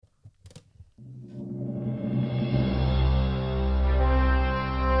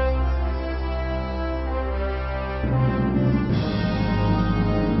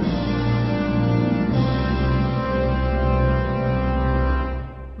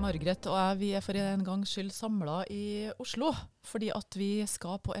Margret og jeg, vi for en gangs skyld samlet i Oslo, fordi at vi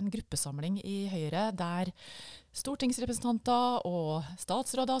skal på en gruppesamling i Høyre, der stortingsrepresentanter og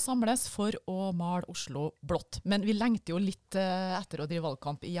statsråder samles for å male Oslo blått. Men vi lengter jo litt etter å drive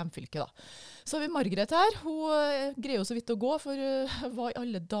valgkamp i hjemfylket da. Så har vi Margret her, hun greier jo så vidt å gå, for hva i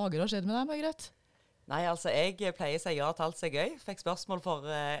alle dager har skjedd med deg, Margret? Nei, altså jeg pleier å si ja til alt som er gøy. Fikk spørsmål for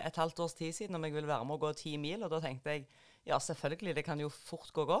et halvt års tid siden om jeg ville være med å gå 10 mil, og da tenkte jeg, ja selvfølgelig, det kan jo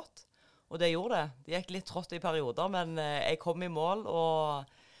fort gå godt. Og det gjorde det. Det gikk litt trått i perioder, men jeg kom i mål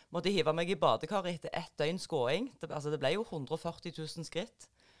og måtte hive meg i badekaret etter 1 døgns gåing. Det ble jo 140 000 skritt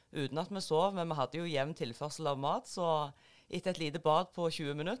uten at vi sov, men vi hadde jo jevn tilførsel av mat, så etter et lite bad på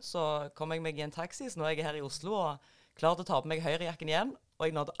 20 minutter så kom jeg meg i en taxi, så nå er jeg her i Oslo og klar til å ta på meg høyrejakken igjen, og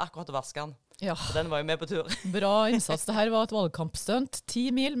jeg nådde akkurat å vaske den. Ja. Og den var jo med på tur. Bra innsats. Det her var et valgkampstunt. 10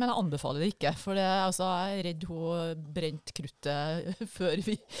 mil, men jeg anbefaler det ikke. For det, jeg er redd hun brent kruttet før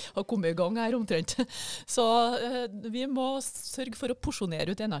vi har kommet i gang her omtrent. Så vi må sørge for å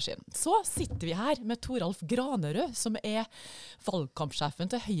porsjonere ut energien. Så sitter vi her med Toralf Granerød, som er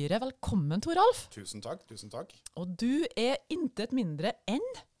valgkampsjefen til Høyre. Velkommen, Toralf. Tusen takk, tusen takk. Og du er intet mindre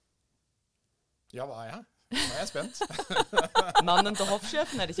enn? Ja, hva er jeg? Nå er jeg spent. Mannen til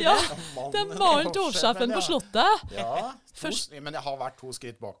hoffsjefen, er det ikke Ja, det? det er mannen til hoffsjefen på Slottet. Ja, Først- men jeg har vært 2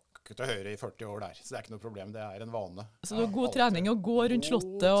 skritt bak til høyre i 40 år der, så det er ikke noe problem, det er en vane. Så du har god trening å gå rundt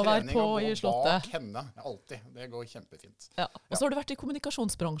Slottet og være på i Slottet. Bak henne, alltid. Det går kjempefint. Ja. Og så har du vært i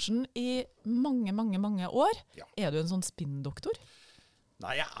kommunikasjonsbransjen i mange år. Ja. Er du en sånn spinndoktor?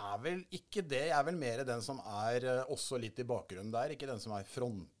 Nei, jeg er vel ikke det. Jeg er vel mer den som er også litt i bakgrunnen der. Ikke den som er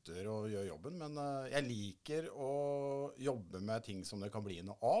fronter og gjør jobben, men jeg liker å jobbe med ting som det kan bli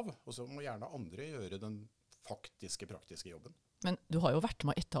noe av, og så må gjerne andre gjøre den faktiske, praktiske jobben. Men du har jo vært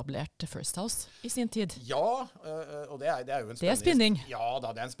med og etablert First House i sin tid. Ja, og det er jo en spennende... Det er spinning. Ja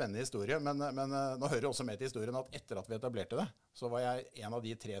da, det er en spennende historie, men nå hører det også med til historien at etter at vi etablerte det, så var jeg en av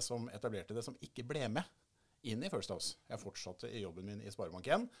de 3 som etablerte det som ikke ble med inn i First House. Jeg fortsatte i jobben min i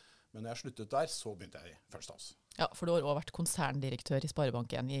Sparebank1, men når jeg sluttet der, så begynte jeg i First House. Ja, for du har også vært konserndirektør i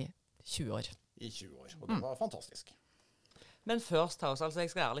Sparebank1 i 20 år. I 20 år, og det var fantastisk. Men First House, altså jeg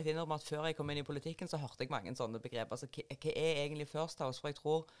skal ærlig innrømme at før jeg kom inn i politikken, så hørte jeg mange sånne begrep. Altså, hva er egentlig First House? For jeg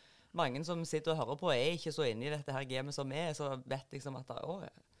tror mange som sitter og hører på er ikke så inne i dette her gamet som er, så vet liksom at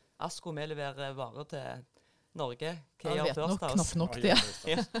Asko, vi leverer varer til Norge. Hva gjør First House? Knapt nok det.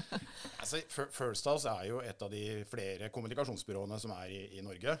 Altså, First House er jo et av de flere kommunikasjonsbyråene som er i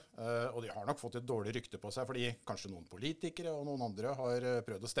Norge, og de har nok fått et dårlig rykte på seg, fordi kanskje noen politikere og noen andre har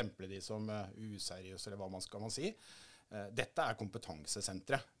prøvd å stemple de som useriøse, eller hva skal man si. Dette er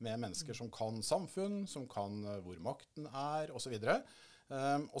kompetansesentre med mennesker som kan samfunn, som kan hvor makten er, og så videre.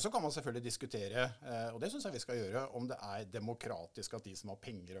 Og så kan man selvfølgelig diskutere, og det synes jeg vi skal gjøre, om det er demokratisk at de som har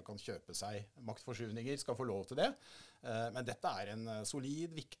penger og kan kjøpe seg maktforskyvninger skal få lov til det. Men dette er en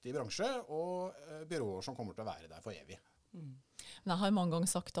solid, viktig bransje, og byråer som kommer til å være der for evig. Men jeg har mange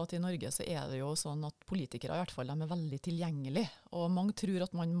ganger sagt at i Norge så er det jo sånn at politikere i hvert fall de er veldig tilgjengelige, og mange tror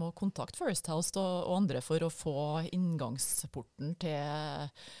at man må kontakte First House og andre for å få inngangsporten til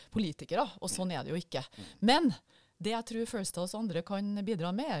politikere, og sånn er det jo ikke. Men det jeg tror First House og andre kan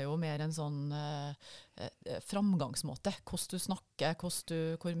bidra med er jo mer en sånn framgangsmåte. Hvordan du snakker,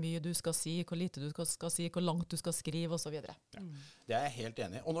 hvor mye du skal si, hvor lite du skal si, hvor langt du skal skrive og så videre. Ja, det er jeg helt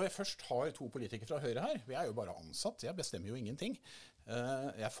enig i. Og når jeg først har 2 politikere fra Høyre her, vi er jo bare ansatt, jeg bestemmer jo ingenting.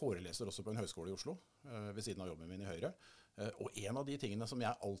 Jeg foreleser også på en høyskole i Oslo, ved siden av jobben min i Høyre. Og en av de tingene som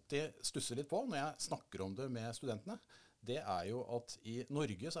jeg alltid stusser litt på når jeg snakker om det med studentene, det er jo at i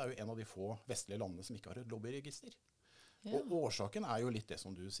Norge så er jo en av de få vestlige landene som ikke har et lobbyregister. Ja. Og årsaken er jo litt det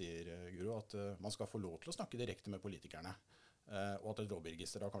som du sier, Guro, at man skal få lov til å snakke direkte med politikerne, og at et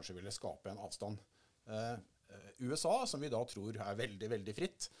lobbyregister da kanskje ville skape en avstand. USA, som vi da tror er veldig, veldig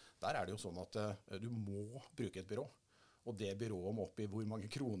fritt, der er det jo sånn at du må bruke et byrå. Og det byrået må opp i hvor mange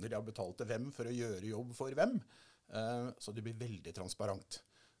kroner de har betalt til hvem for å gjøre jobb for hvem. Så det blir veldig transparent.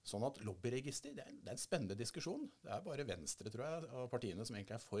 Sånn at lobbyregister, det er en spennende diskusjon. Det er bare Venstre, tror jeg, av partiene som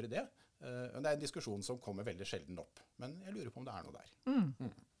egentlig er for det. Men det er en diskusjon som kommer veldig sjelden opp. Men jeg lurer på om det er noe der.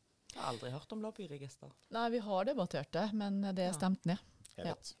 Jeg har aldri hørt om lobbyregister. Nei, vi har debattert det, men det er stemt ned.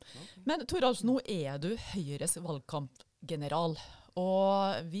 Jeg Ja. vet. Men Toralf, nå er du Høyres valgkampgeneral,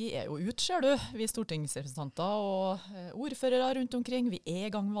 og vi er jo ute, ser du, vi stortingsrepresentanter og ordførere rundt omkring, vi er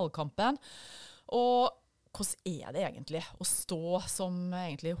i gang med valgkampen, og hvordan er det egentlig å stå som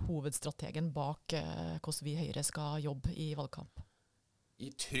egentlig hovedstrategen bak hvordan vi i Høyre skal jobbe i valgkamp? I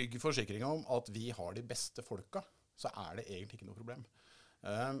trygg forsikring om at vi har de beste folka, så er det egentlig ikke noe problem.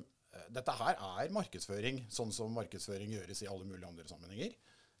 Dette her er markedsføring, sånn som markedsføring gjøres i alle mulige andre sammenhenger.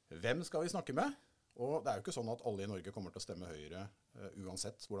 Hvem skal vi snakke med? Og det er jo ikke sånn at alle i Norge kommer til å stemme Høyre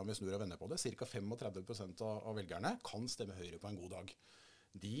uansett hvordan vi snur og vender på det. Cirka 35% av velgerne kan stemme Høyre på en god dag.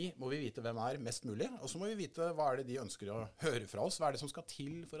 De må vi vite hvem er mest mulig, og så må vi vite hva er det de ønsker å høre fra oss. Hva er det som skal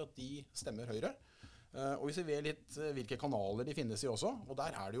til for at de stemmer Høyre? Og hvis vi vet litt hvilke kanaler de finnes i også, og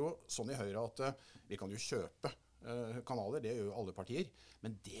der er det jo sånn i Høyre at vi kan jo kjøpe kanaler, det gjør jo alle partier,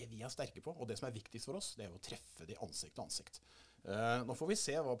 men det vi er sterke på, og det som er viktigst for oss, det er å treffe de ansikt til ansikt. Nå får vi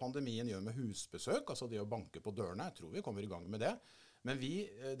se hva pandemien gjør med husbesøk, altså det å banke på dørene. Jeg tror vi kommer i gang med det. Men vi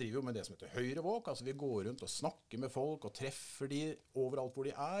driver jo med det som heter Høyrevåk, altså vi går rundt og snakker med folk og treffer de overalt hvor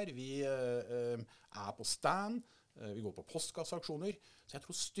de er. Vi er på stand, vi går på postkasseaksjoner. Så jeg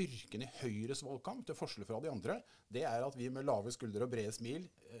tror styrken i Høyres valgkamp, til forskjell fra de andre, det er at vi med lave skuldre og brede smil,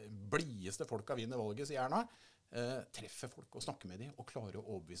 blideste folka vinner valget, sier Erna, treffer folk og snakker med dem og klarer å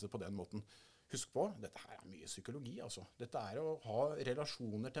overbevise på den måten. Husk på, dette her er mye psykologi, altså. Dette er å ha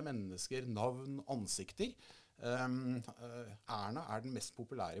relasjoner til mennesker, navn, ansikter. Erna er den mest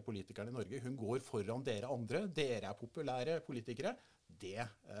populære politikeren i Norge. Hun går foran dere andre. Dere er populære politikere. Det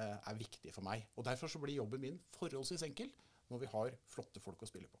er viktig for meg. Og derfor så blir jobben min forholdsvis enkel når vi har flotte folk å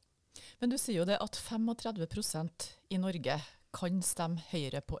spille på. Men du sier jo det at 35% i Norge kan stemme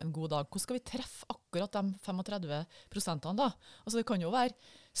Høyre på en god dag. Hvordan skal vi treffe akkurat de 35% da? Altså det kan jo være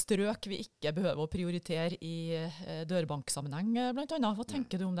strøk vi ikke behøver å prioritere i dørbanksammenheng blant annet. Hva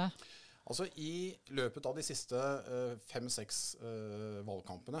tenker du om det? Altså i løpet av de siste 5-6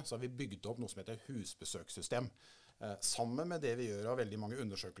 valgkampene så har vi bygd opp noe som heter husbesøkssystem. Sammen med det vi gjør av veldig mange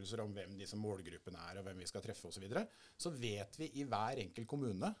undersøkelser om hvem disse målgruppene er og hvem vi skal treffe og så videre, så vet vi i hver enkelt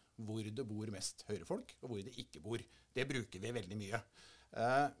kommune hvor det bor mest Høyrefolk og hvor det ikke bor. Det bruker vi veldig mye.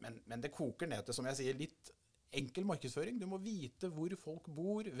 Men det koker ned til, som jeg sier, litt enkel markedsføring. Du må vite hvor folk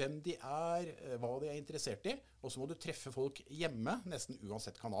bor, hvem de er, hva de er interessert i, og så må du treffe folk hjemme, nesten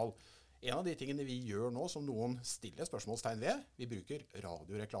uansett kanal. En av de tingene vi gjør nå, som noen stiller spørsmålstegn ved, vi bruker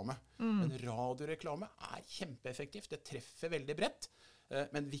radioreklame. Men radioreklame er kjempeeffektivt, det treffer veldig bredt.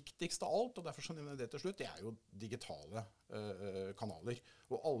 Men viktigst av alt, og derfor så nevner jeg det til slutt, det er jo digitale kanaler.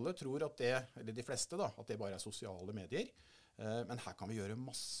 Og alle tror at det, eller de fleste da, at det bare er sosiale medier. Men her kan vi gjøre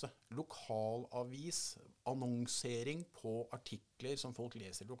masse. Lokalavis, annonsering på artikler som folk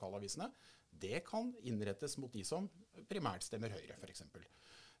leser i lokalavisene, det kan innrettes mot de som primært stemmer Høyre, for eksempel.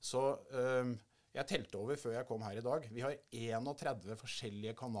 Så jeg telte over før jeg kom her i dag. Vi har 31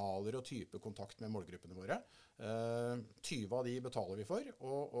 forskjellige kanaler og type kontakt med målgruppene våre. 20 av de betaler vi for,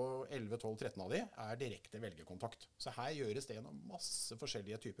 og 11, 12, 13 av de er direkte velgerkontakt. Så her gjøres det gjennom masse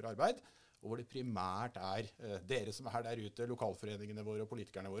forskjellige typer arbeid, og hvor det primært er dere som er der ute, lokalforeningene våre og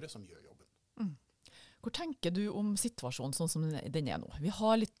politikerne våre, som gjør jobben. Hvor tenker du om situasjonen sånn som den er nå? Vi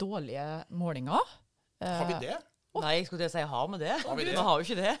har litt dårlige målinger. Har vi det? Nei, jeg skulle til å si, har vi det? Har vi det? Vi har jo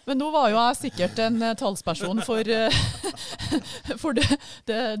ikke det. Men nå var jo jeg sikkert en talsperson for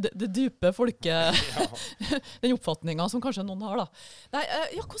det dype folket, den oppfatningen som kanskje noen har da. Nei,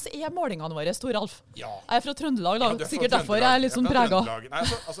 ja, hvordan er målingene våre, Toralf? Ja. Jeg er fra Trøndelag da, Ja, sikkert derfor jeg er litt sånn preget. Nei,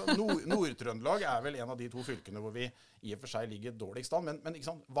 altså, Nord-Trøndelag er vel en av de to fylkene hvor vi i og for seg ligger dårligst an, men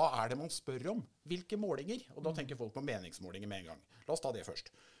ikke sant, hva er det man spør om? Hvilke målinger? Og da tenker folk på meningsmålinger med en gang. La oss ta det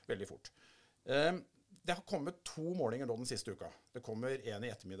først, veldig fort. Det har kommet 2 målinger nå den siste uka. Det kommer en i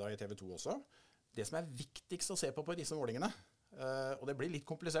ettermiddag i TV 2 også. Det som er viktigst å se på disse målingene, og det blir litt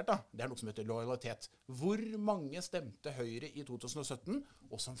komplisert da, det er noe som heter lojalitet. Hvor mange stemte Høyre i 2017,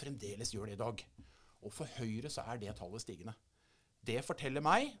 og som fremdeles gjør det i dag? Og for Høyre så er det tallet stigende. Det forteller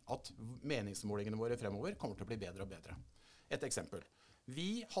meg at meningsmålingene våre fremover kommer til å bli bedre og bedre. Et eksempel.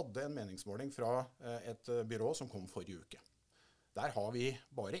 Vi hadde en meningsmåling fra et byrå som kom forrige uke. Der har vi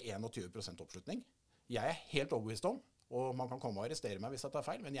bare 21% oppslutning. Jeg er helt overbevist om, og man kan komme og arrestere meg hvis jeg tar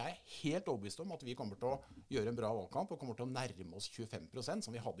feil, men jeg er helt overbevist om at vi kommer til å gjøre en bra valgkamp og kommer til å nærme oss 25%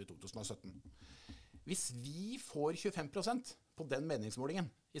 som vi hadde i 2017. Hvis vi får 25% på den meningsmålingen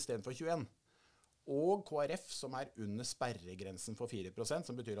i stedet for 21%, og KrF som er under sperregrensen for 4%,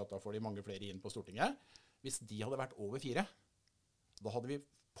 som betyr at da får de mange flere inn på Stortinget, hvis de hadde vært over 4, da hadde vi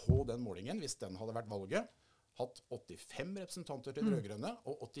på den målingen, hvis den hadde vært valget, hatt 85 representanter til de rødgrønne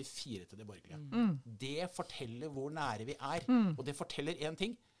og 84 til de borgerlige. Det forteller hvor nære vi er. Og det forteller en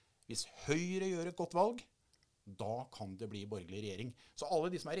ting. Hvis Høyre gjør et godt valg, da kan det bli borgerlig regjering. Så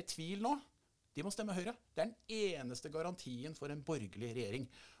alle de som er i tvil nå, de må stemme Høyre. Det er den eneste garantien for en borgerlig regjering.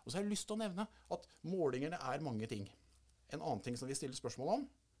 Og så har jeg lyst til å nevne at målingene er mange ting. En annen ting som vi stiller spørsmål om,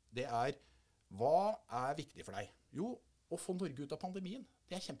 det er, hva er viktig for deg? Jo, å få Norge ut av pandemien.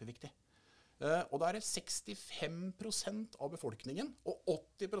 Det er kjempeviktig. Og da er det 65% av befolkningen og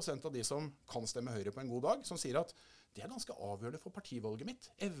 80% av de som kan stemme Høyre på en god dag, som sier at Det er ganske avgjørende for partivalget mitt.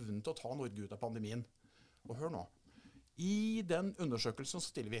 Evnen til å ta Norge ut av pandemien. Og hør nå. I den undersøkelsen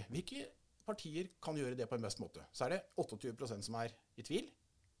så stiller vi. Hvilke partier kan gjøre det på en best måte? Så er det 28% som er i tvil.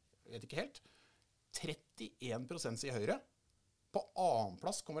 Jeg vet ikke helt. 31% sier Høyre. På annen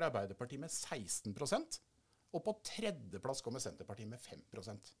plass kommer Arbeiderpartiet med 16%. Og på tredje plass kommer Senterpartiet med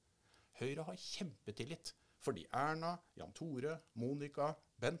 5%. Høyre har kjempetillit. Fordi Erna, Jan Tore, Monica,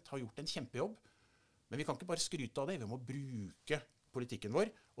 Bent har gjort en kjempejobb. Men vi kan ikke bare skryte av det. Vi må bruke politikken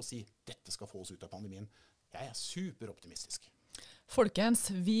vår og si dette skal få oss ut av pandemien. Jeg er superoptimistisk. Folkens,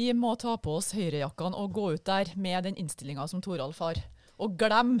 vi må ta på oss høyrejakkene og gå ut der med den innstillingen som Toralf har. Og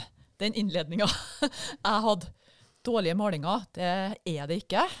glem den innledningen jeg hadde. Dårlige målinger, det er det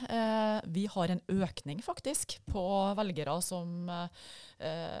ikke. Vi har en økning faktisk på velgere som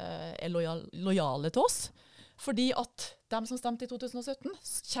er lojale til oss. Fordi at de som stemte i 2017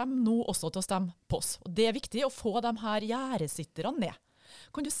 kommer nå også til å stemme på oss. Og det er viktig å få de her gjerdesitterne ned.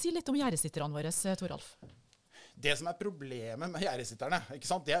 Kan du si litt om gjerdesitterne våre, Toralf? Det som er problemet med gjerdesitterne, ikke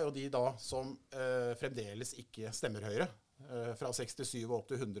sant? Det er jo de da som fremdeles ikke stemmer Høyre. Fra 67 og opp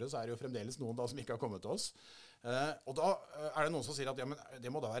til 100 så er det jo fremdeles noen da som ikke har kommet til oss. Og da er det noen som sier at ja, men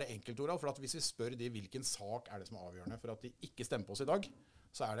det må da være enkelt, Toralf, for at hvis vi spør de hvilken sak er det som er avgjørende for at de ikke stemmer på oss i dag,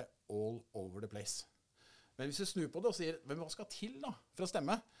 så er det all over the place. Men hvis vi snur på det og sier, hva skal til da for å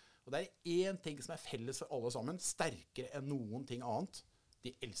stemme? Og det er en ting som er felles for alle sammen, sterkere enn noen ting annet.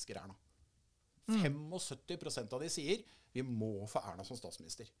 De elsker Erna. 75% av de sier, vi må få Erna som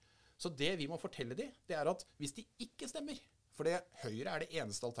statsminister. Så det vi må fortelle de, det er at hvis de ikke stemmer, for Høyre er det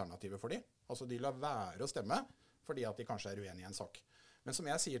eneste alternativet for de, altså de lar være å stemme, fordi at de kanskje er uenige i en sak. Men som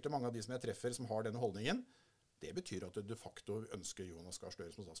jeg sier til mange av de som jeg treffer som har denne holdningen, det betyr at du de facto ønsker Jonas Gahr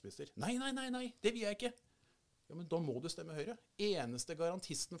Støre som statsminister. Nei, det vil jeg ikke. Ja, men da må du stemme Høyre. Eneste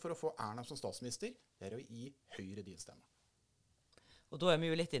garantisten for å få Erna som statsminister, det er å gi Høyre din stemme. Og da er vi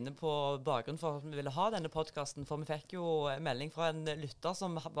jo litt inne på bakgrunnen for at vi ville ha denne podcasten, for vi fikk jo melding fra en lytter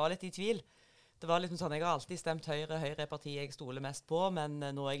som var litt i tvil. Det var liksom sånn, jeg har alltid stemt Høyre er partiet jeg stoler mest på, men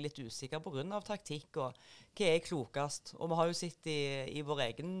nå er jeg litt usikker på grunn av taktikk og hva er klokest. Og vi har jo sett i vår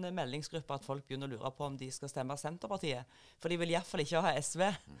egen meldingsgruppe at folk begynner å lure på om de skal stemme Senterpartiet, for de vil i hvert fall ikke ha SV.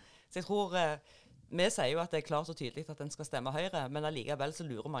 Så jeg tror, vi sier jo at det er klart og tydelig at den skal stemme Høyre, men allikevel så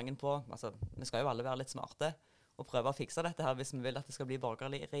lurer mange på, altså vi skal jo alle være litt smarte og prøve å fikse dette her hvis vi vil at det skal bli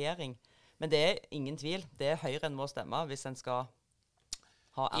borgerlig regjering. Men det er ingen tvil, det er Høyre en må stemme hvis en skal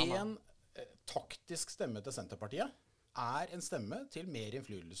ha Erna. En taktisk stemme til Senterpartiet er en stemme til mer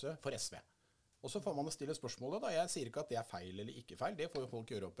innflytelse for SV. Og så får man stille spørsmålet da. Jeg sier ikke at det er feil eller ikke feil, det får jo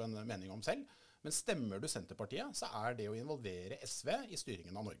folk gjøre opp en mening om selv. Men stemmer du Senterpartiet, så er det å involvere SV i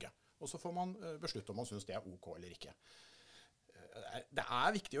styringen av Norge. Og så får man beslutte om man synes det er ok eller ikke. Det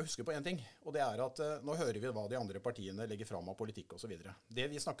er viktig å huske på en ting, og det er at nå hører vi hva de andre partiene legger fram av politikk og så videre. Det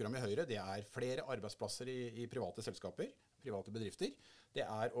vi snakker om i Høyre, det er flere arbeidsplasser i private selskaper, private bedrifter. Det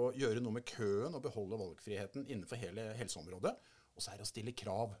er å gjøre noe med køen og beholde valgfriheten innenfor hele helseområdet. Og så er det å stille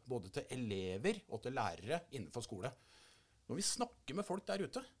krav både til elever og til lærere innenfor skole. Når vi snakker med folk der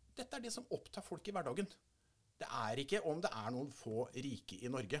ute, dette er det som opptar folk i hverdagen. Det er ikke om det er noen få rike i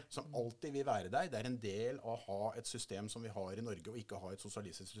Norge som alltid vil være der. Det er en del av å ha et system som vi har i Norge, og ikke ha et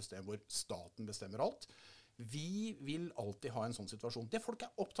sosialistisk system hvor staten bestemmer alt. Vi vil alltid ha en sånn situasjon. Det folk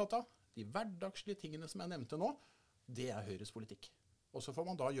er opptatt av, de hverdagslige tingene som jeg nevnte nå, det er Høyres politikk. Og så får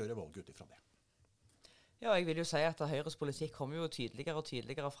man da gjøre valget ut ifra det. Ja, jeg vil jo si at Høyres politikk kommer jo tydeligere og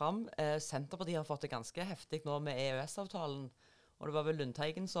tydeligere fram. Senterpartiet har fått det ganske heftig nå med EØS-avtalen. Og det var vel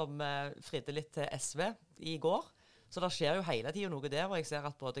Lundteigen som fridde litt til SV i går. Så det skjer jo hele tiden noe der, og jeg ser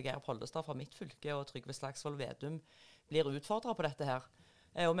at både Geir Pollestad fra mitt fylke og Trygve Slagsvold Vedum blir utfordret på dette her.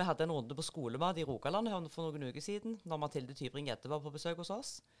 Og vi hadde en runde på skolemat i Rogaland her for noen uker siden, når Mathilde Tybring-Gjedde var på besøk hos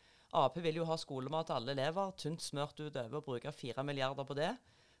oss. AP vil jo ha skolemat til alle elever, tynt smørt utover og bruke 4 milliarder på det.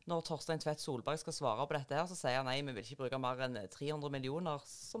 Når Torstein Tvedt Solberg skal svare på dette her, så sier han nei, vi vil ikke bruke mer enn 300 millioner,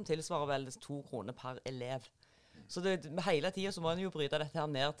 som tilsvarer vel 2 kroner per elev. Så hele tiden så må en jo bryte dette her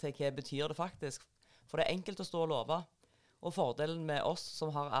ned til hva betyr det faktisk. For det er enkelt å stå og love. Og fordelen med oss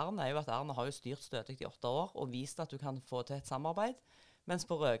som har Erna er jo at Erna har jo styrt støtig i 8 år og vist at du kan få til et samarbeid. Mens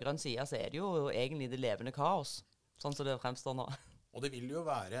på rødgrønn side så er det jo egentlig det levende kaos, sånn som det fremstår nå. Og det vil jo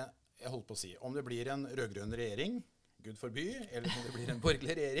være, jeg holdt på å si, om det blir en rødgrønn regjering, Gud forby, eller om det blir en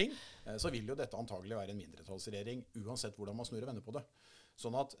borgerlig regjering, så vil jo dette antagelig være en mindretallsregjering, uansett hvordan man snur og vender på det.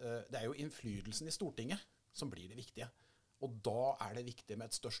 Sånn at det er jo innflytelsen i Stortinget som blir det viktige. Og da er det viktig med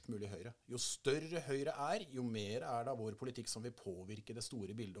et størst mulig Høyre. Jo større Høyre er, jo mer er det av vår politikk som vil påvirke det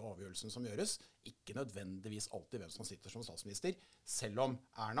store bildet og avgjørelsen som gjøres. Ikke nødvendigvis alltid hvem som sitter som statsminister, selv om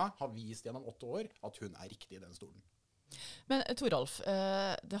Erna har vist gjennom 8 år at hun er riktig i den stolen. Men Toralf,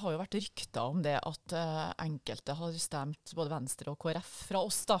 det har jo vært rykter om det at enkelte har stemt både Venstre og KrF fra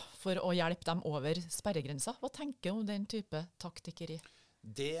oss da, for å hjelpe dem over sperregrensa. Hva tenker du om den type taktikkeri?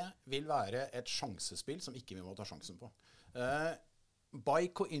 Det vil være et sjansespill som ikke vi må ta sjansen på.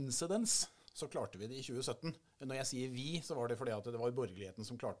 By coincidence så klarte vi det i 2017. Når jeg sier vi, så var det fordi at det var borgerligheten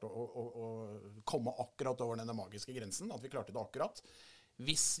som klarte å komme akkurat over denne magiske grensen, at vi klarte det akkurat.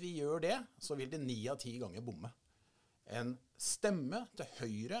 Hvis vi gjør det, så vil det 9 av 10 ganger bomme. En stemme til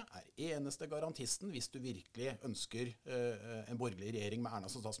Høyre er eneste garantisten hvis du virkelig ønsker en borgerlig regjering med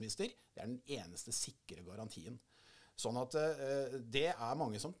Erna som statsminister. Det er den eneste sikre garantien. Sånn at det er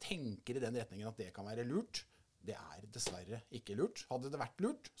mange som tenker i den retningen at det kan være lurt. Det er dessverre ikke lurt. Hadde det vært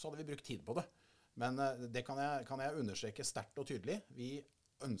lurt, så hadde vi brukt tid på det. Men det kan jeg understreke sterkt og tydelig. Vi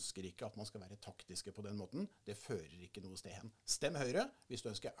ønsker ikke at man skal være taktiske på den måten. Det fører ikke noe sted hen. Stem Høyre hvis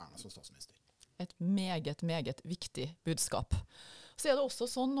du ønsker Erna som statsminister. Et meget, meget viktig budskap. Så er det også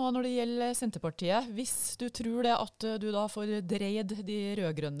sånn nå når det gjelder Senterpartiet, hvis du tror det at du da får dreid de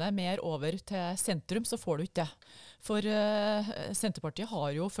rødgrønne mer over til sentrum, så får du ikke det. For Senterpartiet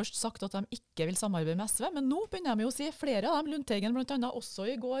har jo først sagt at de ikke vil samarbeide med SV, men nå begynner de jo å si, flere av dem, Lundteigen blant annet, også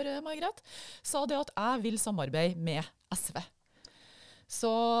i går, Margrethe, sa det at jeg vil samarbeide med SV. Så,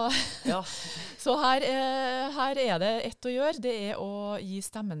 ja. Så her er det ett å gjøre, det er å gi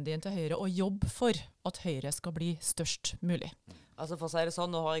stemmen din til Høyre og jobbe for at Høyre skal bli størst mulig. Altså for å si det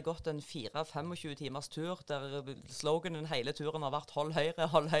sånn, nå har jeg gått en 4-25 timers tur, der sloganen hele turen har vært hold Høyre,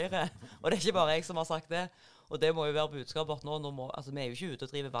 hold Høyre. Og det er ikke bare jeg som har sagt det. Og det må jo være budskapet nå altså vi er jo ikke ute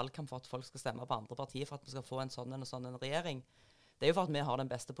og drive valgkamp for at folk skal stemme på andre partier for at vi skal få en sånn regjering. Det er jo for at vi har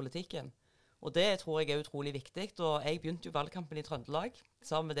den beste politikken. Og det tror jeg er utrolig viktig, og jeg begynte jo valgkampen i Trøndelag,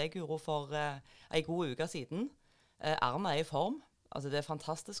 sammen med deg, Guro, for en god uke siden. Erna er i form. Altså det er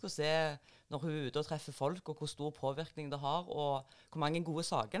fantastisk å se når hun er ute og treffer folk, og hvor stor påvirkning det har, og hvor mange gode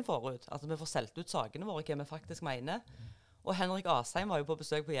saker får ut. Altså vi får solgt ut sakene våre, hva vi faktisk mener. Og Henrik Asheim var jo på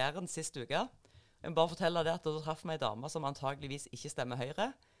besøk på Jæren sist uke. Jeg må bare fortelle det at da traff meg en dame som antageligvis ikke stemmer Høyre.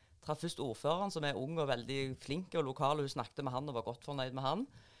 Traff først ordføreren, som er ung og veldig flink og lokal, og hun snakket med han og var godt fornøyd med han.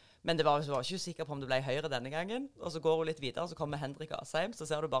 Men hun var ikke sikker på om det ble Høyre denne gangen. Og så går hun litt videre, så kommer Henrik Asheim, så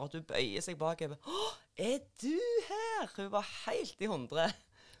ser du bare at hun bøyer seg bakover. Er du her? Hun var helt i 100.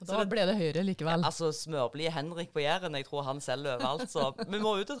 Og da ble det Høyre likevel. Ja, altså smørblide Henrik på Jæren, jeg tror han selv overalt. Så vi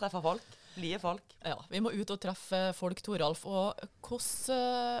må ut og treffe folk. Blide folk. Ja, vi må ut og treffe folk, Toralf. Og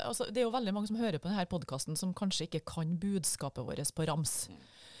altså, det er jo veldig mange som hører på denne podcasten som kanskje ikke kan budskapet vårt på rams.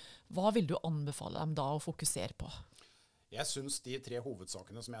 Hva vil du anbefale dem da å fokusere på? Jeg synes de 3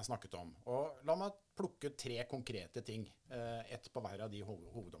 hovedsakene som jeg snakket om, og la meg plukke 3 konkrete ting, ett på hver av de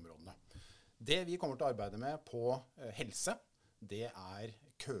hovedområdene. Det vi kommer til å arbeide med på helse, det er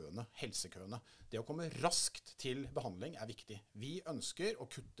køene, helsekøene. Det å komme raskt til behandling er viktig. Vi ønsker å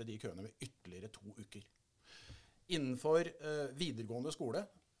kutte de køene med ytterligere 2 uker. Innenfor videregående skole,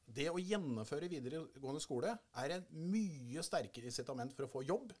 det å gjennomføre videregående skole er en mye sterkere incitament for å få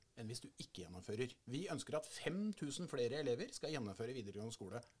jobb enn hvis du ikke gjennomfører. Vi ønsker at 5000 flere elever skal gjennomføre videregående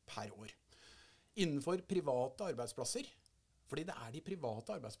skole per år. Innenfor private arbeidsplasser, fordi det er de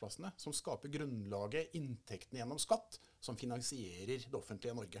private arbeidsplassene som skaper grunnlaget, inntektene gjennom skatt, som finansierer det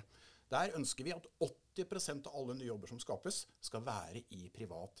offentlige Norge. Der ønsker vi at 80% av alle nye jobber som skapes skal være i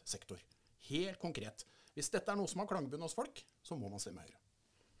privat sektor. Helt konkret. Hvis dette er noe som har klangbunn hos folk, så må man stemme Høyre.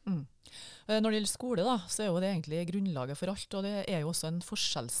 Når det gjelder skole da, så er jo det egentlig grunnlaget for alt, og det er jo også en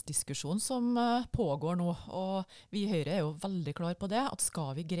forskjellsdiskusjon som pågår nå, og vi i Høyre er jo veldig klar på det, at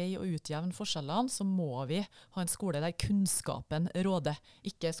skal vi greie å utjevne forskjellene, så må vi ha en skole der kunnskapen råder,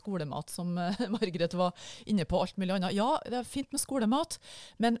 ikke skolemat som Margrethe var inne på, alt mulig annet. Ja, det er fint med skolemat,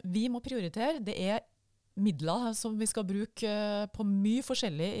 men vi må prioritere, det er midler som vi skal bruke på mye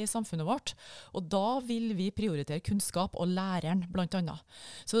forskjellig i samfunnet vårt, og da vil vi prioritere kunnskap og læreren blant annet.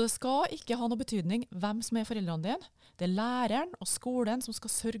 Så det skal ikke ha noe betydning hvem som er foreldrene dine. Det er læreren og skolen som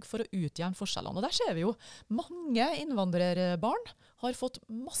skal sørge for å utjevne forskjellene. Og der ser vi jo mange innvandrerbarn har fått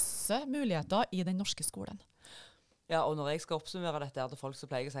masse muligheter i den norske skolen. Ja, og når jeg skal oppsummere dette her til folk, så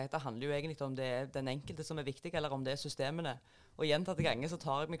pleier jeg å si at det handler jo egentlig om det er den enkelte som er viktig, eller om det er systemene. Og gjentatte ganger så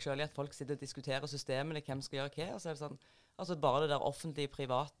tar jeg meg selv i at folk sitter og diskuterer systemene, hvem skal gjøre hva, og så er det sånn, altså bare det der offentlig,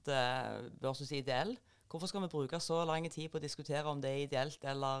 privat versus ideell. Hvorfor skal vi bruke så lang tid på å diskutere om det er ideelt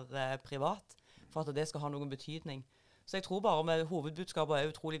eller privat, for at det skal ha noen betydning? Så jeg tror bare med hovedbudskapet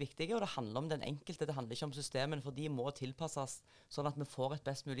utrolig viktige, og det handler om den enkelte, det handler ikke om systemene, for de må tilpasses sånn at vi får et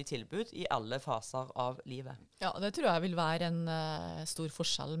best mulig tilbud i alle faser av livet. Ja, det tror jeg vil være en stor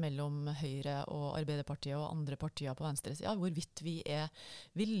forskjell mellom Høyre og Arbeiderpartiet og andre partier på venstresida, hvorvidt vi er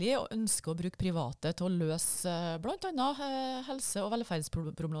villige og ønsker å bruke private til å løse blant annet helse- og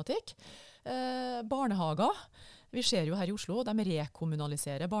velferdsproblematikk. Barnehager. Vi ser jo her i Oslo, de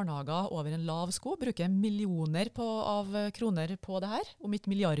rekommunaliserer barnehager over en lav sko, bruker millioner av kroner på det her, om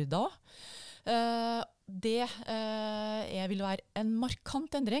ikke milliarder. Det vil være en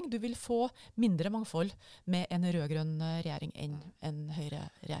markant endring. Du vil få mindre mangfold med en rød-grønn regjering enn en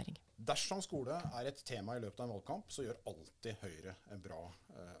Høyre-regjering. Dersom skole er et tema i løpet av en valgkamp, så gjør alltid Høyre en bra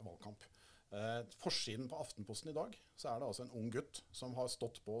valgkamp. Forsiden på Aftenposten i dag, så er det altså en ung gutt som har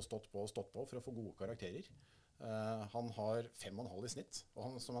stått på for å få gode karakterer. Han har 5,5 i snitt, og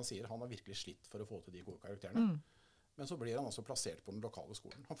han, som han sier, han har virkelig slitt for å få til de gode karakterene. Men så blir han også plassert på den lokale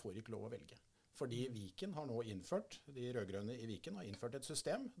skolen. Han får ikke lov å velge. Fordi Viken har nå innført, de rød-grønne i Viken har innført et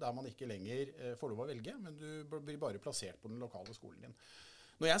system der man ikke lenger får lov å velge, men du blir bare plassert på den lokale skolen din.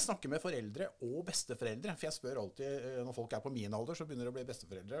 Når jeg snakker med foreldre og besteforeldre, for jeg spør alltid, når folk er på min alder, så begynner det å bli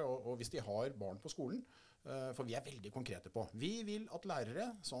besteforeldre, og hvis de har barn på skolen, for vi er veldig konkrete på. Vi vil at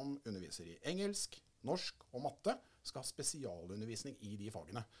lærere som underviser i engelsk, norsk og matte skal ha spesialundervisning i de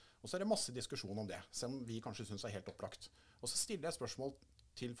fagene. Og så er det masse diskusjon om det, som vi kanskje synes er helt opplagt. Og så stiller jeg spørsmål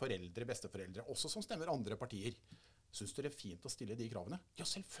til foreldre, besteforeldre, også som stemmer andre partier. Synes dere det er fint å stille de kravene? Ja,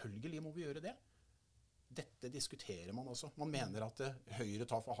 selvfølgelig må vi gjøre det. Dette diskuterer man også. Man mener at Høyre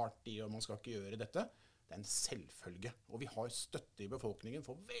tar for hardt i, og man skal ikke gjøre dette. Det er en selvfølge. Og vi har støtte i befolkningen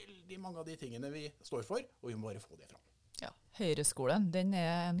for veldig mange av de tingene vi står for, og vi må bare få det fram. Ja, Høyreskolen, den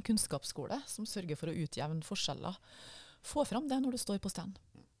er en kunnskapsskole som sørger for å utjevne forskjeller. Få fram det når du står på stand.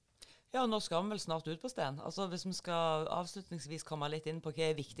 Ja, nå skal vi vel snart ut på stand. Altså, hvis vi skal avslutningsvis komme litt inn på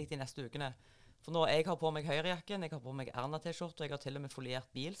hva er viktig de neste ukene. For nå, jeg har på meg Høyrejakken, jeg har på meg Erna-T-skjorte, og jeg har til og med foliert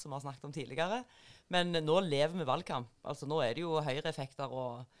bil, som vi har snakket om tidligere. Men nå lever vi valgkamp. Altså, nå er det jo Høyre-effekter å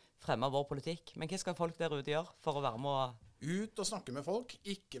fremme vår politikk. Men hva skal folk der ute gjøre for å være med å... Ut og snakke med folk,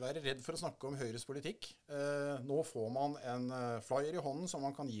 ikke være redd for å snakke om Høyres politikk. Nå får man en flyer i hånden som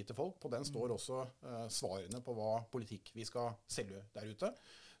man kan gi til folk. På den står også svarene på hva politikk vi skal selge der ute.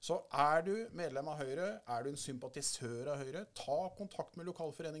 Så er du medlem av Høyre, er du en sympatisør av Høyre, ta kontakt med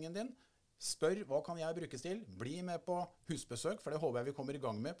lokalforeningen din. Spør, hva kan jeg brukes til? Bli med på husbesøk, for det håper jeg vi kommer i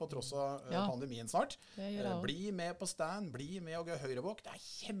gang med på tross av pandemien snart. Bli med på stand, bli med og gå Høyrevåk. Det er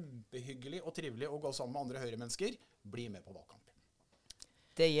kjempehyggelig og trivelig å gå sammen med andre Høyre-mennesker. Bli med på valgkamp.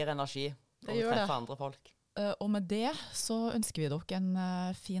 Det gir energi å treffe andre folk. Og med det så ønsker vi dere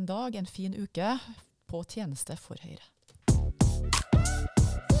en fin dag, en fin uke på tjeneste for Høyre.